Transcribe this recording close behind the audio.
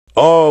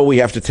Oh, we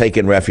have to take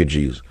in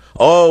refugees.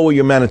 Oh, we're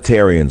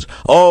humanitarians.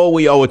 Oh,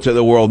 we owe it to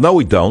the world. No,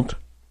 we don't.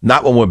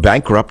 Not when we're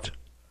bankrupt.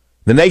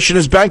 The nation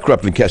is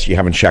bankrupt, in case you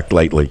haven't checked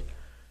lately.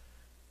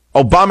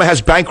 Obama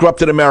has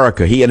bankrupted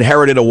America. He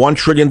inherited a $1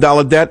 trillion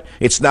debt.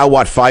 It's now,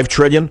 what, $5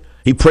 trillion?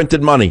 He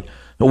printed money.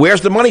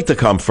 Where's the money to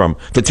come from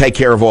to take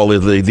care of all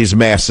of these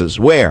masses?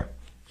 Where?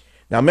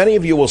 Now, many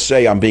of you will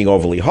say I'm being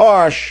overly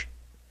harsh,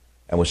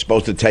 and we're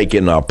supposed to take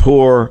in our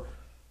poor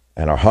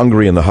and our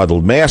hungry and the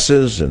huddled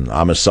masses, and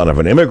I'm a son of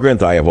an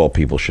immigrant. I, of all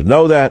people, should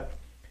know that.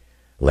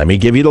 Let me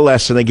give you the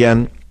lesson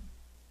again.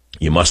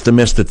 You must have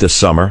missed it this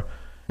summer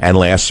and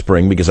last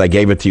spring because I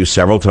gave it to you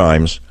several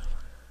times.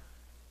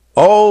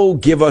 Oh,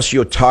 give us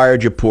your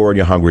tired, your poor, and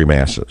your hungry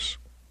masses.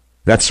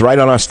 That's right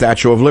on our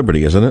Statue of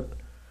Liberty, isn't it?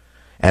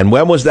 And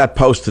when was that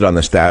posted on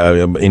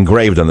the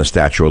engraved on the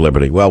Statue of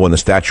Liberty? Well, when the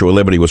Statue of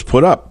Liberty was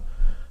put up,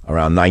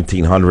 around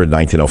 1900,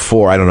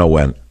 1904, I don't know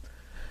when.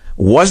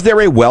 Was there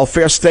a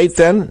welfare state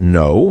then?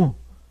 No.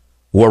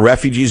 Were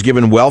refugees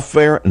given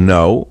welfare?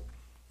 No.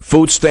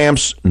 Food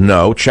stamps?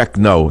 No. Check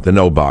no, the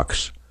no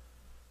box.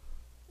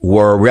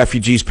 Were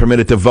refugees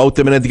permitted to vote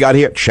the minute they got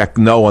here? Check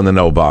no on the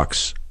no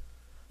box.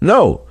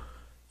 No.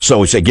 So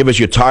we say, give us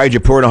your tired,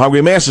 your poor, and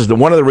hungry masses. And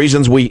one of the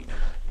reasons we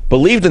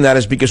believed in that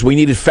is because we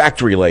needed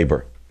factory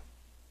labor.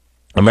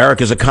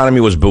 America's economy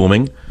was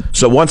booming.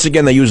 So once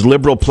again, they used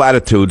liberal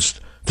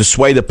platitudes to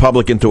sway the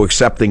public into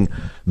accepting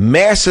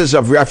masses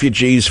of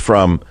refugees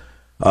from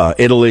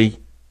Italy,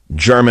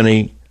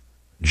 Germany,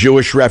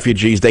 Jewish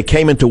refugees. They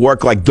came into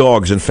work like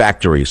dogs in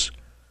factories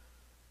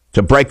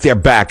to break their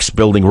backs,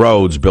 building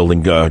roads,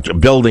 building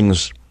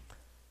buildings,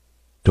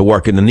 to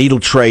work in the needle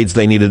trades.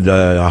 They needed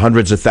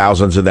hundreds of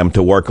thousands of them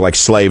to work like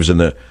slaves in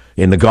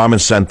the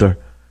garment center.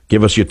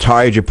 Give us your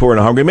tired, your poor,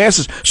 and hungry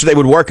masses. So they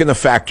would work in the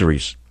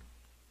factories.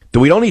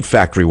 We don't need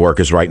factory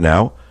workers right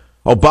now.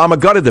 Obama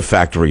gutted the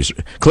factories.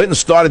 Clinton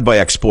started by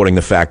exporting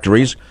the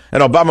factories,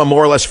 and Obama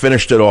more or less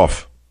finished it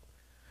off.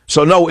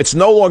 So no, it's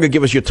no longer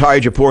give us your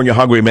tired, your poor, and your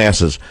hungry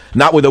masses.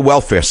 Not with a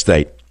welfare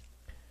state.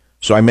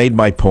 So I made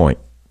my point.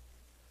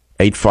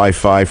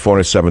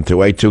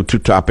 855-407-2822. Two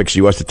topics.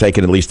 U.S. to take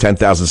in at least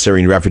 10,000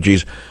 Syrian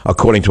refugees,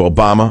 according to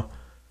Obama.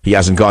 He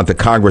hasn't gone to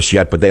Congress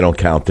yet, but they don't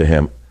count to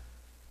him.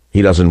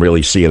 He doesn't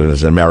really see it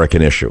as an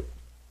American issue.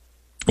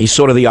 He's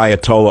sort of the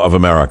Ayatollah of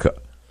America,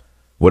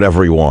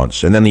 whatever he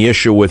wants. And then the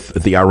issue with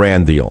the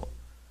Iran deal.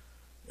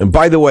 And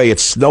by the way,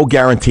 it's no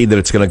guarantee that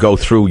it's going to go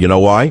through. You know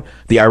why?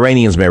 The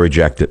Iranians may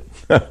reject it.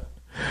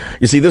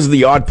 You see, this is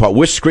the odd part.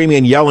 We're screaming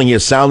and yelling here,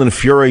 sound and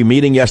fury,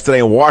 meeting yesterday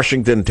in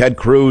Washington, Ted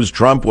Cruz,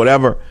 Trump,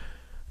 whatever.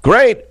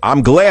 Great.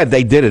 I'm glad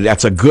they did it.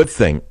 That's a good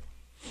thing.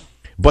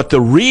 But the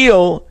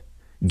real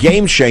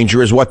game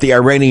changer is what the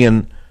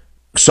Iranian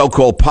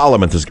so-called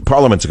parliament is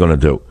going to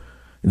do.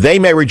 They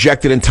may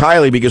reject it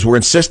entirely because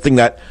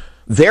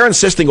they're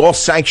insisting all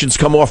sanctions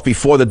come off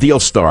before the deal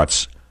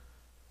starts.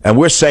 And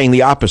we're saying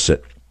the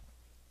opposite.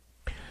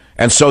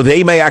 And so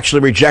they may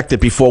actually reject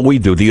it before we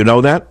do. Do you know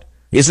that?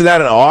 Isn't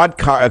that an odd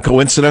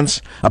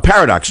coincidence? A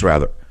paradox,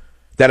 rather.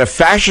 That a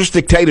fascist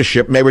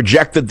dictatorship may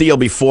reject the deal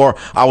before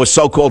our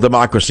so-called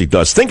democracy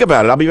does. Think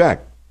about it. I'll be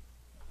back.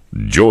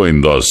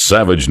 Join the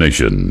Savage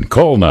Nation.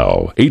 Call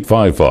now,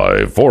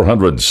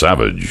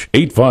 855-400-SAVAGE,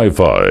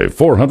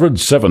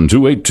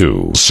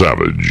 855-400-7282.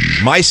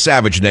 Savage. My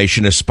Savage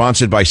Nation is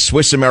sponsored by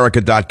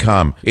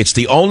SwissAmerica.com. It's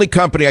the only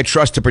company I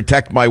trust to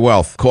protect my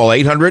wealth. Call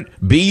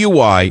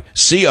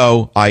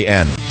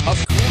 800-BUY-COIN.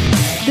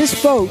 This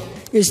vote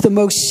is the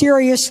most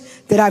serious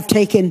that I've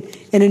taken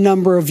in a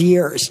number of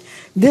years.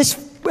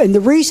 And the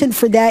reason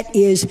for that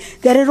is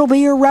that it'll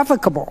be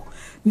irrevocable.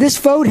 This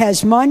vote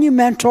has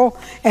monumental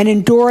and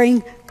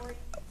enduring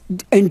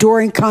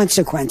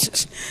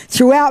consequences.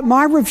 Throughout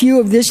my review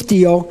of this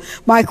deal,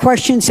 my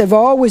questions have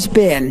always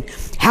been,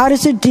 how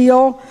does it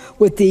deal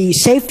with the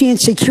safety and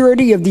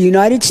security of the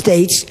United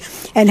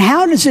States? And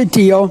how does it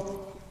deal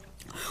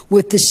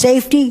with the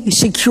safety,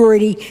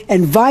 security,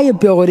 and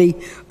viability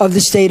of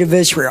the State of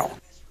Israel?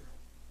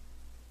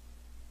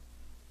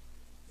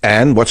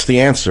 And what's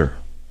the answer?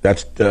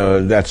 That's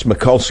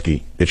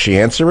Mikulski. Did she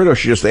answer it, or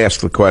she just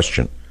asked the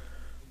question?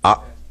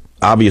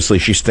 Obviously,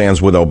 she stands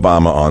with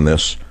Obama on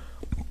this,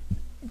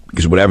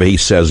 because whatever he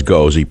says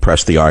goes. He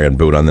pressed the iron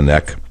boot on the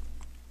neck.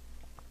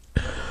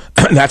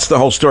 That's the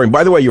whole story.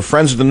 By the way, your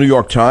friends at the New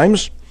York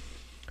Times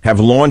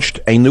have launched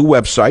a new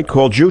website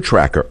called Jew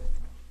Tracker.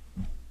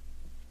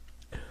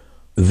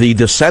 The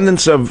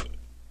descendants of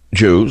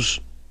Jews,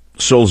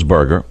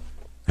 Sulzberger,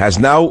 has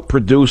now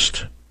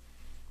produced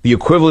the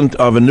equivalent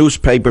of a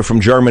newspaper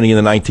from Germany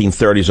in the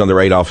 1930s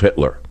under Adolf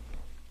Hitler.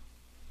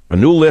 A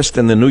new list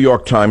in the New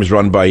York Times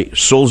run by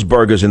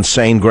Sulzberger's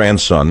insane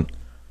grandson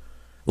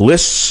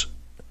lists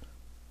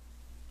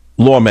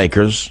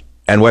lawmakers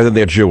and whether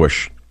they're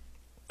Jewish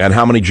and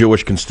how many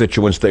Jewish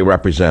constituents they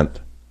represent.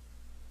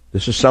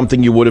 This is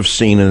something you would have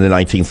seen in the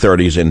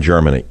 1930s in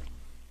Germany.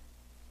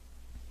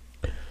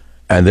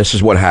 And this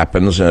is what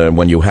happens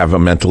when you have a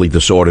mentally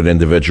disordered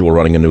individual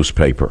running a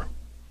newspaper.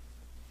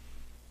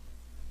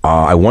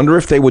 I wonder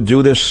if they would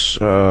do this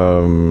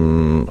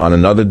on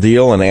another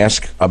deal and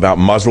ask about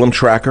Muslim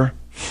Tracker,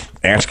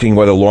 asking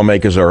whether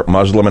lawmakers are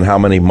Muslim and how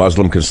many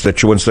Muslim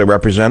constituents they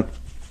represent.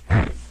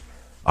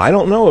 I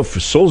don't know if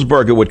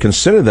Sulzberger would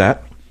consider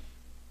that.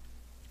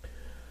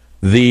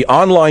 The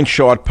online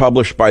chart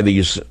published by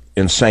these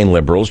insane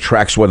liberals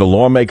tracks whether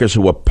lawmakers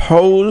who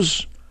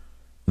oppose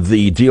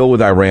the deal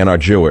with Iran are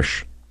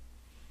Jewish.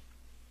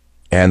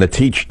 And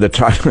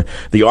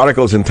the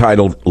article is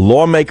entitled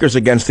 "Lawmakers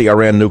Against the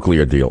Iran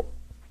Nuclear Deal."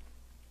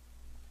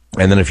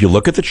 And then if you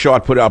look at the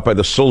chart put out by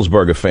the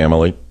Sulzberger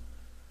family,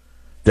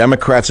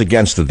 Democrats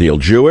against the deal.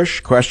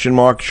 Jewish, ? Charles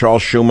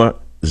Schumer,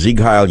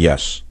 Sieg Heil,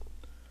 yes.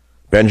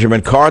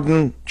 Benjamin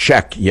Cardin,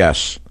 check,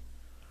 yes.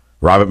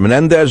 Robert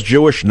Menendez,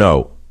 Jewish,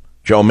 no.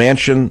 Joe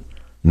Manchin,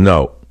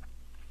 no.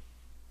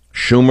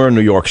 Schumer,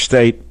 New York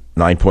State,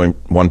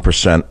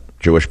 9.1%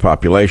 Jewish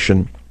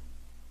population,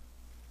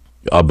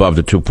 above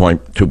the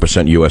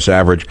 2.2% U.S.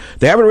 average.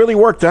 They haven't really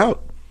worked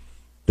out.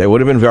 They would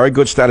have been very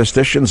good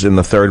statisticians in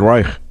the Third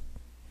Reich.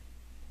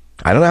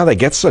 I don't know how they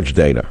get such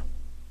data.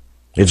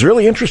 It's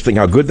really interesting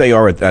how good they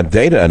are at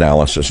data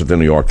analysis at the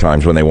New York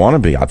Times when they want to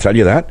be. I'll tell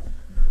you that.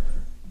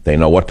 They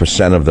know what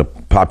percent of the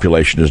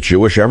population is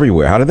Jewish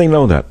everywhere. How do they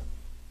know that?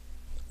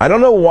 I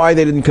don't know why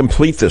they didn't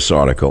complete this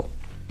article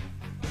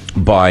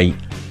by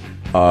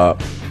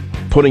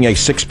putting a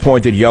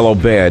 6-pointed yellow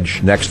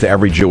badge next to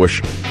every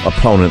Jewish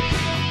opponent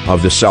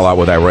of the sellout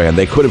with Iran.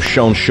 They could have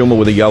shown Schumer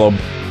with a yellow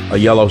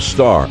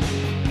star,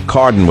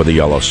 Cardin with a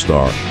yellow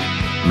star,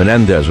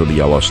 Menendez with a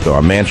yellow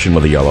star, Manchin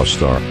with a yellow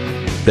star.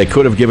 They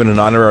could have given an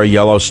honorary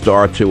yellow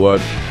star to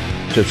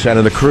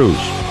Senator Cruz.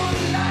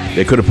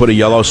 They could have put a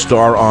yellow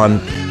star on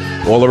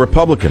all the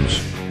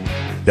Republicans.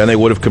 Then they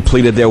would have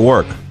completed their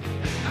work.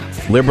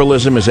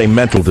 Liberalism is a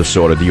mental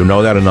disorder. Do you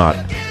know that or not?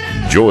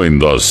 Join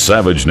the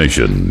Savage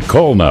Nation.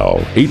 Call now,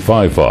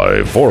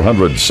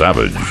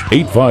 855-400-SAVAGE,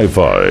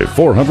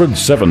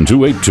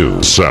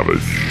 855-400-7282.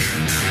 Savage.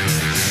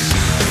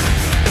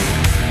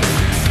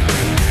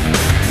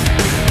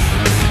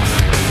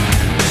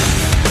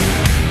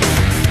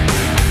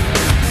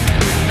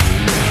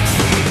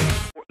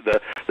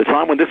 The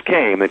time when this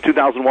came in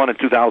 2001 and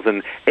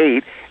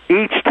 2008,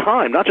 each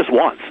time, not just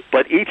once,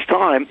 but each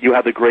time you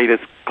have the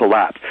greatest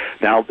collapse.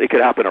 Now, it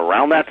could happen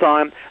around that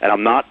time, and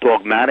I'm not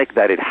dogmatic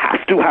that it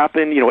has to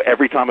happen,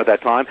 every time at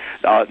that time.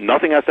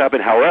 Nothing has to happen.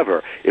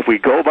 However, if we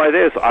go by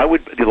this,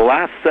 the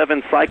last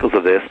 7 cycles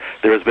of this,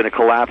 there has been a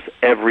collapse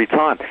every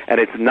time. And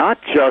it's not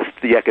just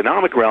the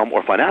economic realm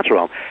or financial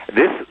realm.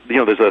 This,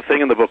 there's a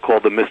thing in the book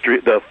called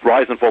the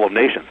Rise and Fall of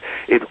Nations.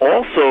 It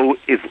also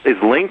is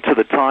linked to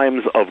the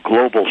times of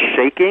global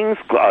shakings,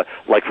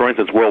 like, for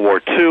instance, World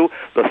War II.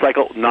 The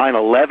cycle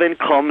 9/11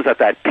 comes at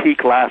that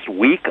peak last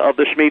week of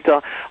the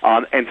Shemitah.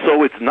 And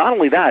so it's not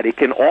only that, it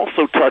can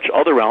also touch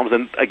other realms.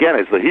 And again,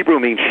 as the Hebrew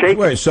means shaking.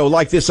 Wait, so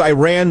like this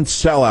Iran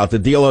sellout,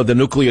 the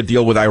nuclear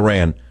deal with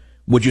Iran,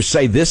 would you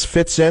say this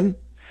fits in?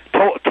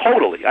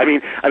 Totally. I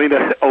mean,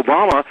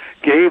 Obama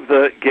gave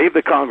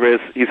the Congress,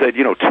 he said,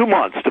 2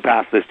 months to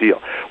pass this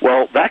deal.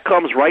 Well, that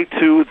comes right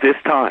to this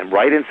time,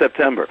 right in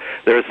September.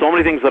 There are so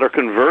many things that are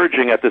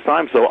converging at this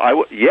time.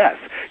 So yes,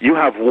 you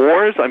have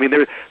wars. I mean,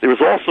 there is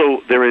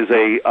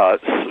a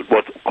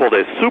what's called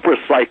a super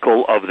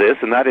cycle of this,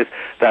 and that is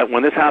that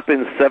when this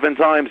happens 7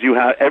 times, you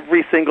have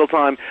every single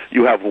time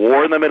you have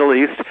war in the Middle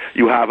East,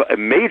 you have a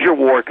major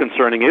war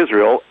concerning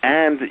Israel,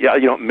 and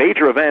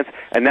major events,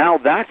 and now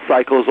that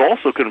cycle is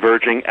also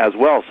converging as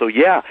well. So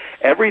yeah,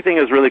 everything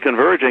is really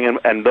converging,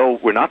 and though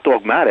we're not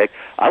dogmatic,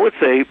 I would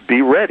say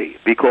be ready,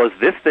 because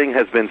this thing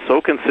has been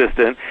so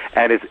consistent,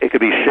 and it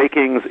could be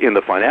shakings in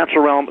the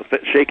financial realm,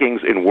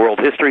 shakings in world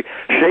history,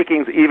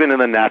 shakings even in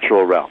the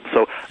natural realm.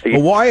 So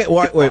why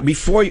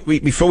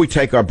before we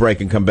take our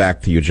break and come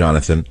back to you,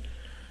 Jonathan,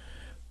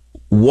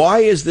 why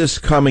is this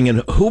coming,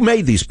 and who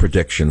made these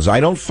predictions? I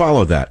don't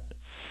follow that.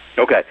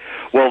 Okay.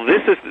 Well,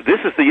 this is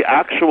the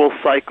actual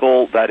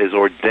cycle that is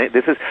ordained.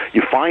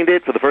 You find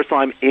it for the first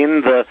time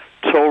in the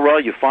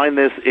Torah. You find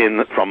this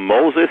from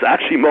Moses.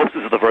 Actually,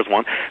 Moses is the first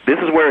one. This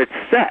is where it's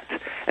set.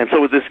 And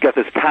so this got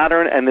this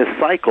pattern and this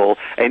cycle,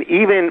 and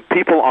even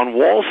people on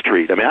Wall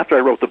Street, after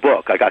I wrote the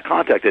book, I got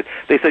contacted.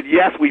 They said,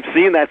 yes, we've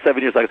seen that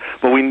 7-year cycle,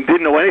 but we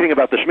didn't know anything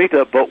about the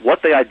Shemitah. But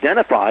what they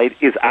identified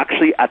is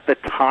actually at the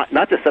time,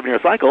 not just 7-year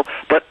cycle,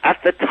 but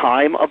at the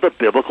time of the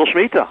biblical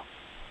Shemitah.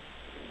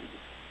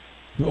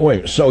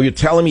 Wait, so you're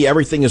telling me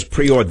everything is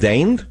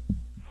preordained?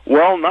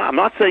 Well, no, I'm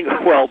not saying.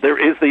 Well,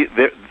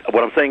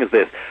 what I'm saying is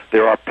this: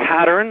 there are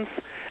patterns,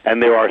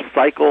 and there are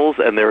cycles,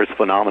 and there is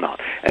phenomenon.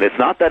 And it's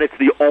not that it's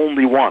the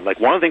only one. Like,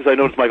 one of the things I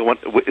noticed, Michael,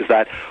 is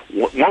that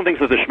one of the things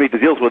that the Shemitah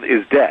deals with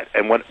is debt.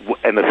 And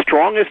the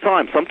strongest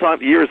time,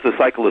 sometimes years the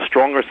cycle is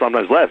stronger,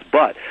 sometimes less.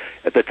 But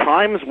at the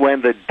times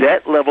when the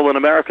debt level in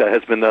America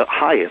has been the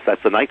highest,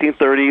 that's the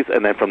 1930s,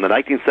 and then from the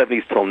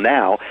 1970s till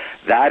now,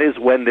 that is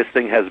when this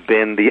thing has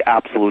been the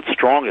absolute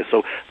strongest.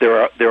 So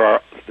there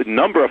are a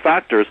number of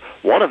factors.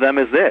 One of them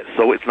is this.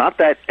 So it's not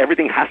that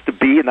everything has to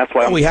be, and that's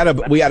why we had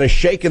a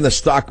shake in the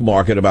stock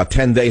market about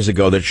 10 days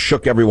ago that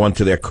shook everyone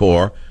to their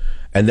core,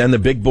 And then the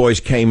big boys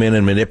came in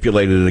and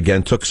manipulated it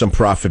again, took some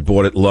profit,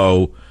 bought it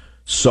low,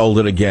 sold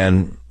it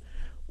again.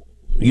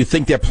 You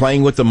think they're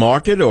playing with the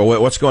market, or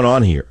what's going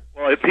on here?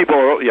 Well, I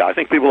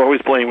think people are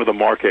always playing with the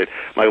market.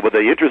 But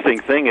the interesting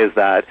thing is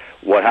that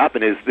what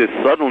happened is this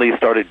suddenly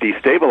started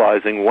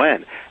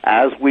destabilizing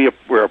as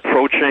we're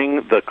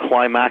approaching the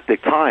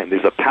climactic time.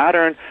 There's a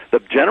pattern. The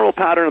general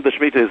pattern of the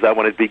Shemitah is that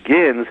when it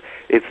begins,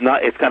 it's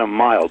kind of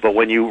mild. But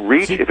when you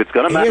reach, if it's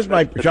going to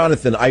matter.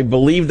 Jonathan, I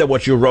believe that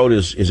what you wrote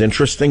is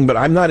interesting, but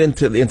I'm not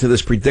into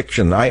this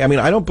prediction. I mean,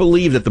 I don't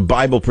believe that the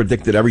Bible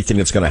predicted everything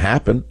that's going to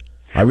happen.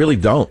 I really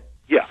don't.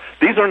 Yeah,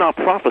 these are not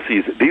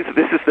prophecies. This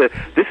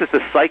is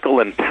the cycle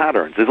and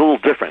patterns. It's a little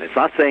different. It's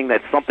not saying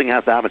that something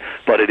has to happen,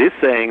 but it is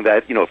saying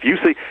that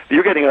if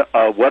you're getting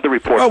a weather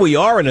report. Well, we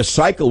are in a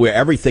cycle where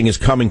everything is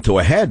coming to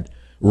a head.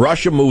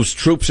 Russia moves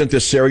troops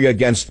into Syria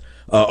against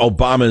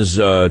Obama's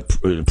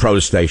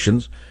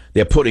protestations.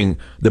 They're putting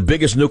the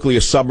biggest nuclear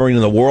submarine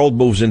in the world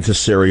moves into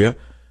Syria.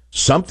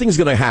 Something's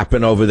going to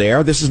happen over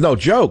there. This is no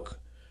joke.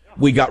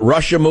 We got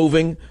Russia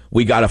moving.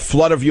 We got a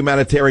flood of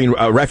humanitarian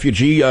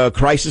refugee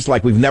crisis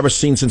like we've never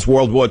seen since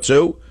World War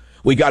II.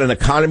 We got an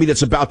economy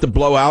that's about to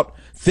blow out.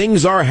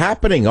 Things are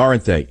happening,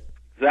 aren't they?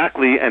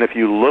 Exactly, and if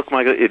you look,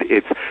 Michael,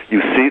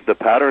 you see the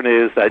pattern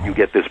is that you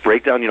get this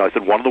breakdown. I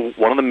said one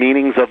of the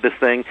meanings of this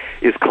thing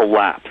is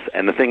collapse,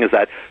 and the thing is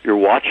that you're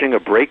watching a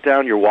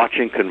breakdown, you're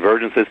watching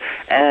convergences,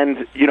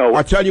 and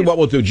I'll tell you what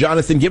we'll do,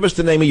 Jonathan. Give us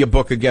the name of your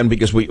book again,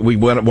 because we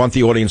want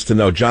the audience to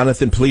know.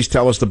 Jonathan, please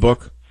tell us the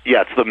book.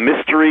 Yeah, it's The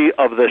Mystery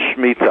of the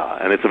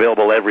Shemitah, and it's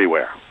available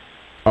everywhere.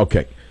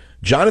 Okay,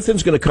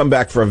 Jonathan's going to come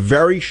back for a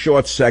very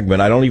short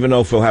segment. I don't even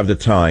know if we'll have the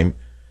time.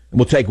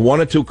 We'll take one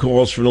or two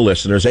calls from the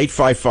listeners,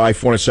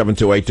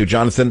 855-407-2822.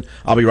 Jonathan,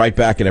 I'll be right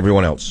back, and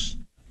everyone else.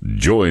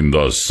 Join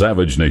the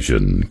Savage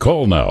Nation.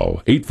 Call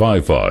now,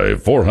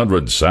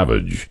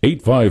 855-400-SAVAGE,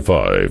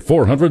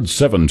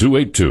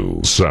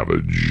 855-400-7282.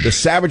 Savage. The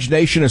Savage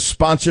Nation is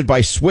sponsored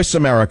by Swiss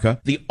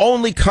America, the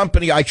only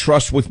company I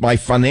trust with my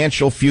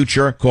financial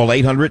future. Call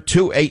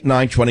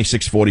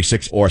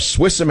 800-289-2646 or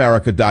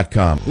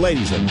SwissAmerica.com.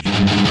 Ladies and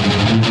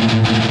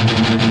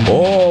gentlemen,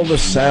 all the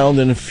sound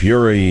and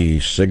fury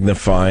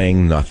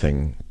signifying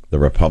nothing. The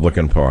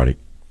Republican Party.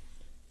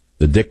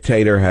 The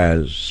dictator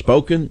has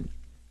spoken.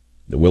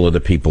 The will of the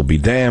people be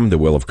damned. The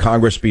will of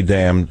Congress be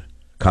damned.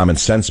 Common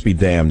sense be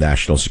damned.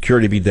 National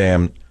security be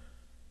damned.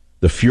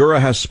 The Fuhrer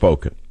has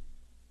spoken.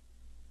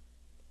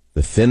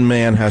 The thin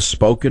man has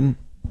spoken,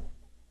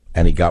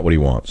 and he got what he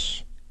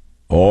wants.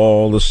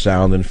 All the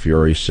sound and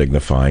fury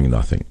signifying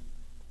nothing.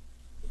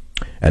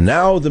 And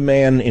now the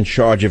man in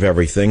charge of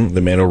everything,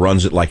 the man who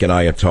runs it like an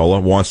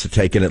Ayatollah, wants to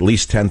take in at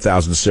least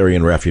 10,000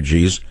 Syrian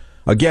refugees.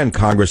 Again,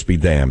 Congress be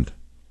damned.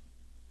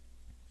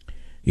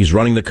 He's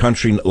running the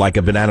country like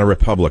a banana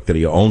republic that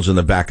he owns in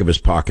the back of his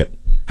pocket.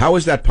 How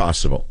is that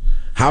possible?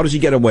 How does he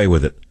get away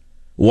with it?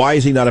 Why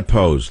is he not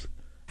opposed?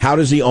 How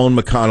does he own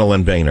McConnell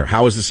and Boehner?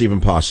 How is this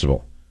even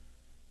possible?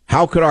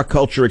 How could our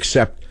culture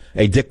accept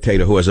a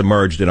dictator who has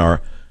emerged in our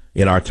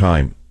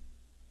time?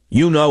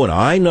 You know and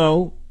I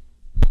know.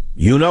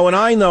 You know and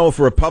I know if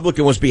a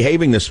Republican was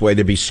behaving this way,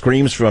 there'd be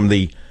screams from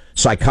the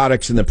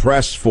psychotics in the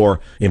press for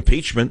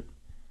impeachment.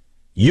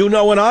 You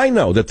know and I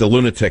know that the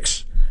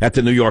lunatics at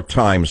the New York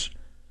Times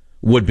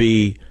would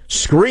be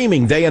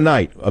screaming day and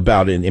night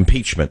about an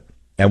impeachment,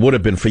 and would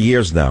have been for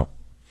years now,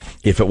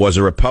 if it was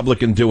a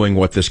Republican doing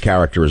what this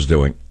character is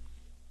doing.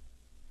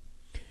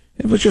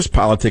 If it was just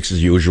politics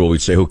as usual,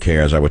 we'd say, who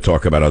cares? I would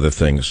talk about other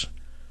things.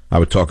 I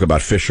would talk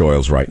about fish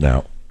oils right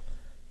now.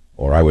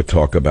 Or I would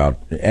talk about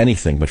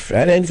anything, but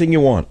anything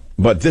you want.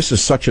 But this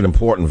is such an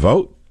important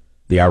vote.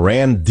 The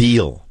Iran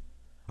deal.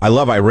 I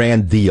love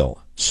Iran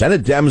deal.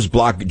 Senate Dems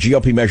block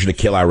GOP measure to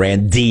kill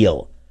Iran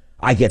deal.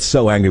 I get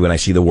so angry when I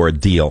see the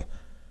word deal.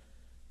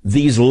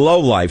 These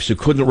lowlifes who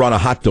couldn't run a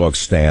hot dog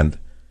stand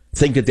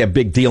think that they're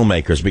big deal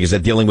makers because they're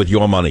dealing with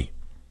your money.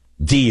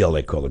 Deal,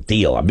 they call it.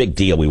 Deal, a big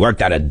deal. We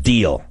worked out a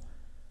deal.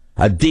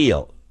 A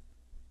deal.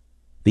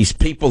 These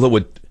people that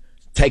would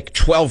take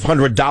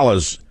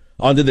 $1,200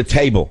 under the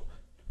table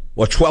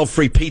or 12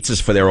 free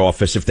pizzas for their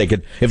office. If they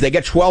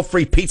get 12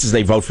 free pizzas,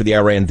 they vote for the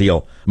Iran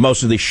deal.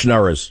 Most of these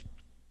schnurrers.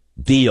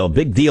 Deal,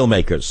 big deal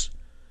makers.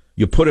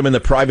 You put them in the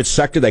private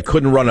sector, they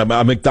couldn't run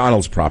a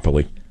McDonald's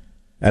properly.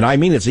 And I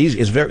mean, it's easy.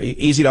 It's very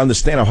easy to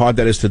understand how hard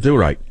that is to do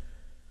right.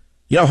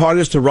 You know how hard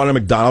it is to run a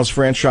McDonald's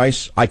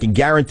franchise? I can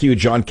guarantee you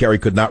John Kerry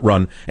could not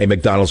run a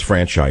McDonald's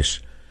franchise.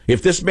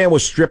 If this man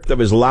was stripped of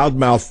his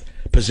loudmouth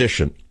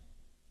position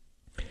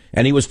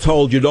and he was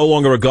told you're no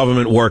longer a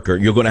government worker,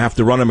 you're going to have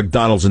to run a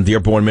McDonald's in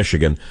Dearborn,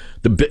 Michigan,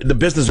 the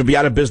business would be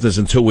out of business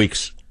in 2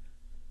 weeks.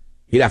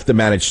 He'd have to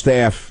manage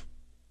staff.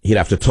 He'd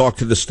have to talk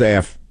to the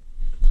staff.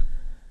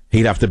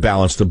 He'd have to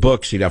balance the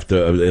books. He'd have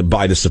to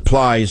buy the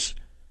supplies.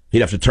 He'd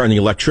have to turn the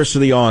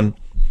electricity on.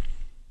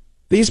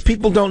 These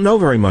people don't know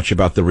very much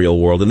about the real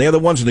world, and they're the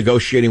ones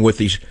negotiating with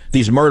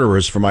these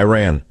murderers from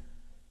Iran.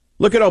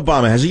 Look at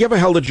Obama. Has he ever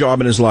held a job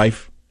in his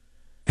life?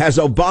 Has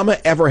Obama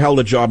ever held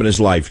a job in his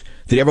life?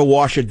 Did he ever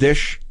wash a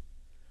dish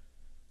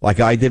like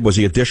I did? Was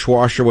he a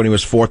dishwasher when he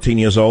was 14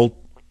 years old?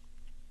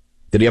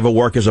 Did he ever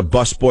work as a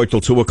busboy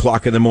till 2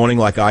 o'clock in the morning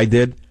like I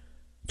did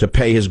to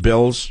pay his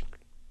bills?